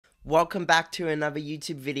Welcome back to another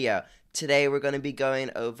YouTube video. Today we're going to be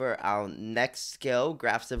going over our next skill,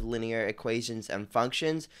 graphs of linear equations and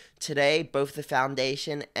functions. Today, both the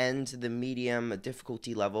foundation and the medium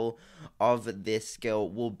difficulty level of this skill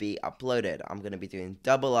will be uploaded. I'm going to be doing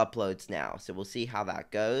double uploads now, so we'll see how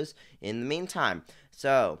that goes in the meantime.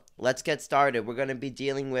 So, let's get started. We're going to be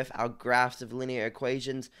dealing with our graphs of linear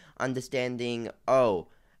equations, understanding,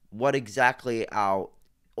 what exactly our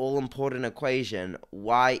all-important equation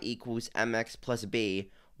y equals mx plus b,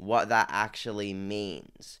 what that actually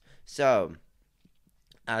means. So,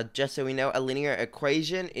 just so we know, a linear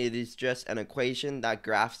equation, it is just an equation that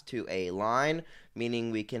graphs to a line, meaning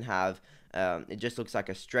we can have, it just looks like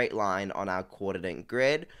a straight line on our coordinate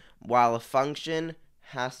grid, while a function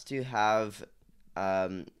has to have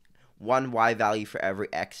one y value for every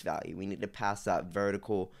x value. We need to pass that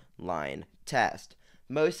vertical line test.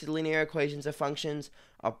 Most linear equations are functions,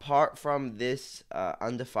 apart from this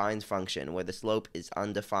undefined function where the slope is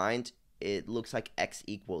undefined. It looks like x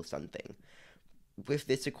equals something. With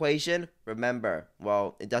this equation, remember,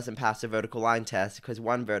 well, it doesn't pass the vertical line test because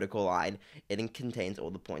one vertical line, it contains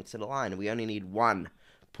all the points of the line. We only need 1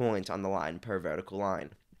 point on the line per vertical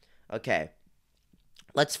line. Okay,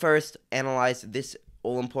 let's first analyze this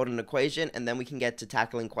all-important equation, and then we can get to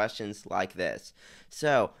tackling questions like this.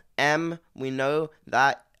 So, m, we know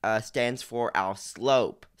that stands for our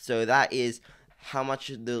slope. So that is how much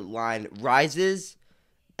the line rises,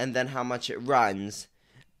 and then how much it runs.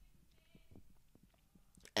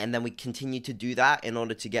 And then we continue to do that in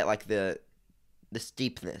order to get like the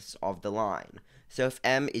steepness of the line. So if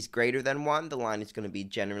m is greater than 1, the line is going to be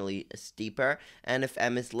generally steeper. And if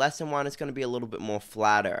m is less than 1, it's going to be a little bit more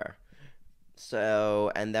flatter.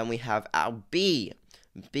 So, and then we have our b.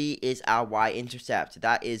 B is our y-intercept.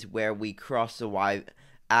 That is where we cross the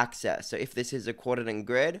y-axis. So if this is a coordinate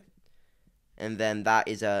grid, and then that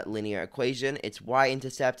is a linear equation, its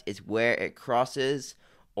y-intercept is where it crosses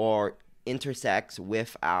or intersects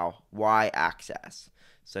with our y-axis.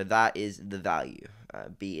 So that is the value.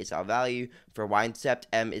 B is our value for y-intercept.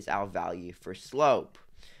 M is our value for slope.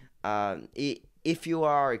 If you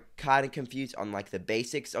are kind of confused on like the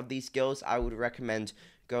basics of these skills, I would recommend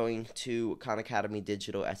going to Khan Academy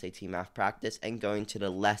Digital SAT Math Practice and going to the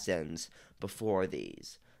lessons before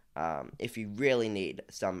these. If you really need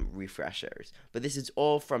some refreshers. But this is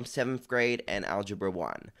all from 7th grade and Algebra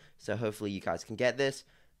 1. So hopefully you guys can get this.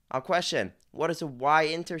 Our question, what is the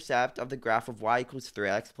y-intercept of the graph of y equals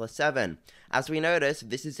 3x plus 7? As we notice,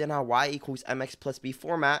 this is in our y equals mx plus b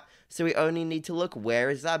format, so we only need to look, where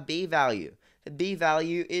is that b value? The b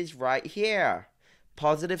value is right here,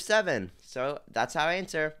 positive 7. So that's our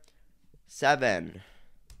answer, 7.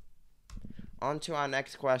 On to our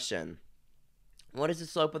next question. What is the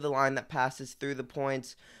slope of the line that passes through the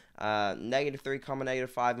points -3,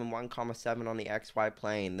 -5, and 1, 7 on the xy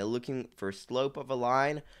plane? They're looking for slope of a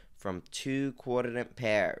line from 2 coordinate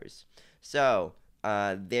pairs. So,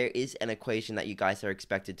 there is an equation that you guys are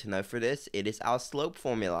expected to know for this. It is our slope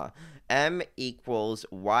formula. M equals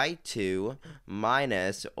y2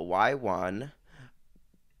 minus y1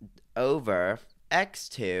 over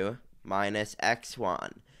x2 minus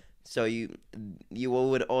x1. So you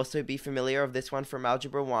would also be familiar of this one from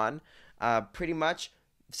Algebra 1. Pretty much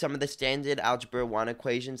some of the standard Algebra 1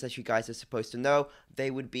 equations that you guys are supposed to know, they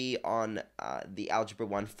would be on the Algebra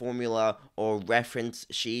 1 formula or reference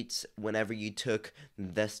sheets whenever you took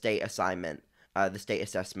the state assignment, the state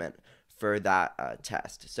assessment for that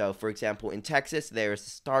test. So, for example, in Texas, there's a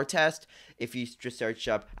STAR test. If you just search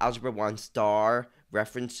up Algebra 1 STAR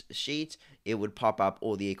reference sheet, it would pop up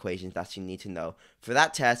all the equations that you need to know for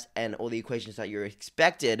that test and all the equations that you're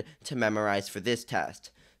expected to memorize for this test.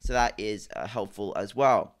 So that is helpful as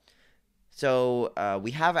well. So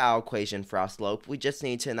we have our equation for our slope. We just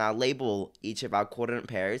need to now label each of our coordinate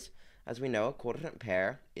pairs. As we know, a coordinate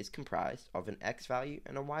pair is comprised of an x value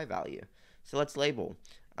and a y value. So let's label.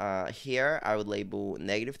 Here, I would label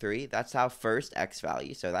 -3. That's our first x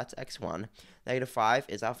value, so that's x1. -5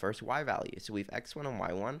 is our first y value. So we have x1 and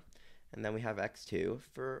y1, and then we have x2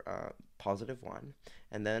 for +1,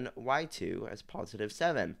 and then y2 as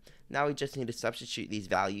 +7. Now we just need to substitute these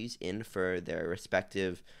values in for their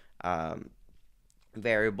respective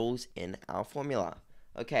variables in our formula.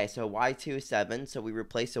 Okay, so y2 is 7, so we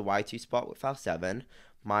replace the y2 spot with our 7,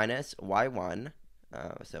 minus y1,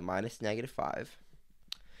 so minus -5.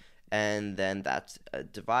 And then that's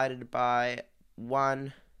divided by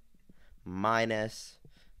 1 minus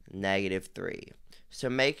 -3. So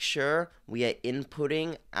make sure we are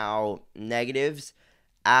inputting our negatives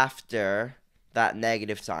after that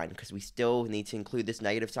negative sign, because we still need to include this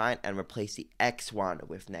negative sign and replace the x1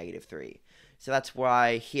 with -3. So that's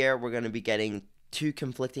why here we're going to be getting two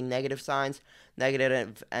conflicting negative signs.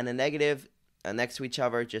 Negative and a negative next to each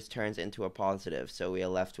other just turns into a positive. So we are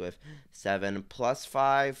left with 7 plus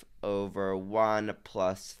 5 over 1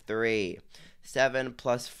 plus 3. 7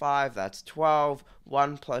 plus 5, that's 12.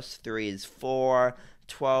 1 plus 3 is 4.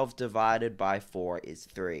 12 divided by 4 is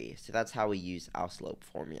 3. So that's how we use our slope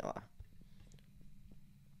formula.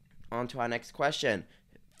 On to our next question.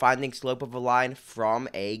 Finding slope of a line from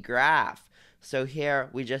a graph. So here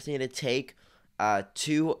we just need to take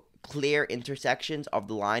two clear intersections of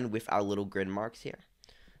the line with our little grid marks here.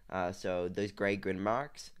 So those gray grid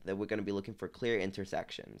marks, that we're going to be looking for clear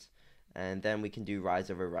intersections. And then we can do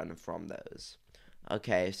rise over run from those.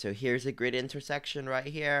 Okay, so here's a grid intersection right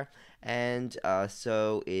here, and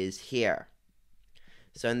so is here.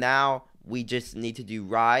 So now we just need to do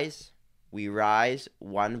rise. We rise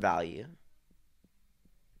one value,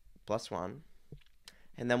 plus 1,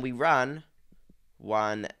 and then we run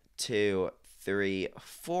 1, 2, 3,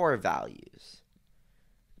 4 values.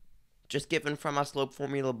 Just given from our slope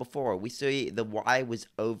formula before, we see the y was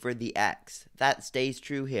over the x. That stays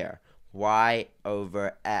true here, y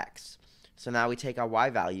over x. So now we take our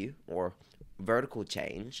y value, or vertical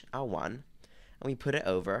change, our 1, and we put it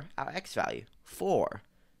over our x value, 4.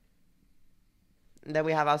 And then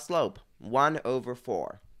we have our slope, 1 over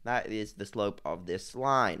 4. That is the slope of this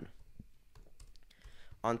line.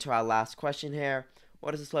 On to our last question here.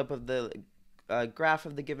 What is the slope of the graph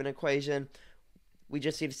of the given equation? We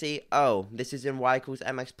just need to see, oh, this is in y equals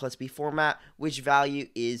mx plus b format. Which value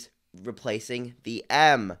is replacing the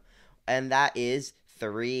m? And that is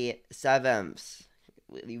 3/7.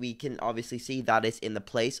 We can obviously see that is in the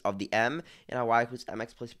place of the m in our y equals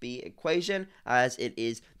mx plus b equation, as it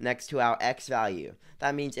is next to our x value.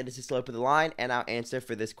 That means it is the slope of the line, and our answer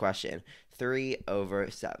for this question,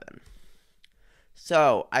 3/7.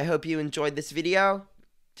 So, I hope you enjoyed this video.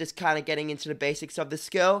 Just kind of getting into the basics of the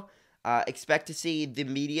skill. Expect to see the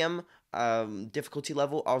medium difficulty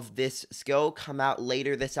level of this skill come out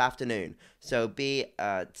later this afternoon. So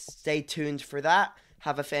stay tuned for that.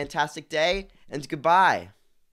 Have a fantastic day, and goodbye.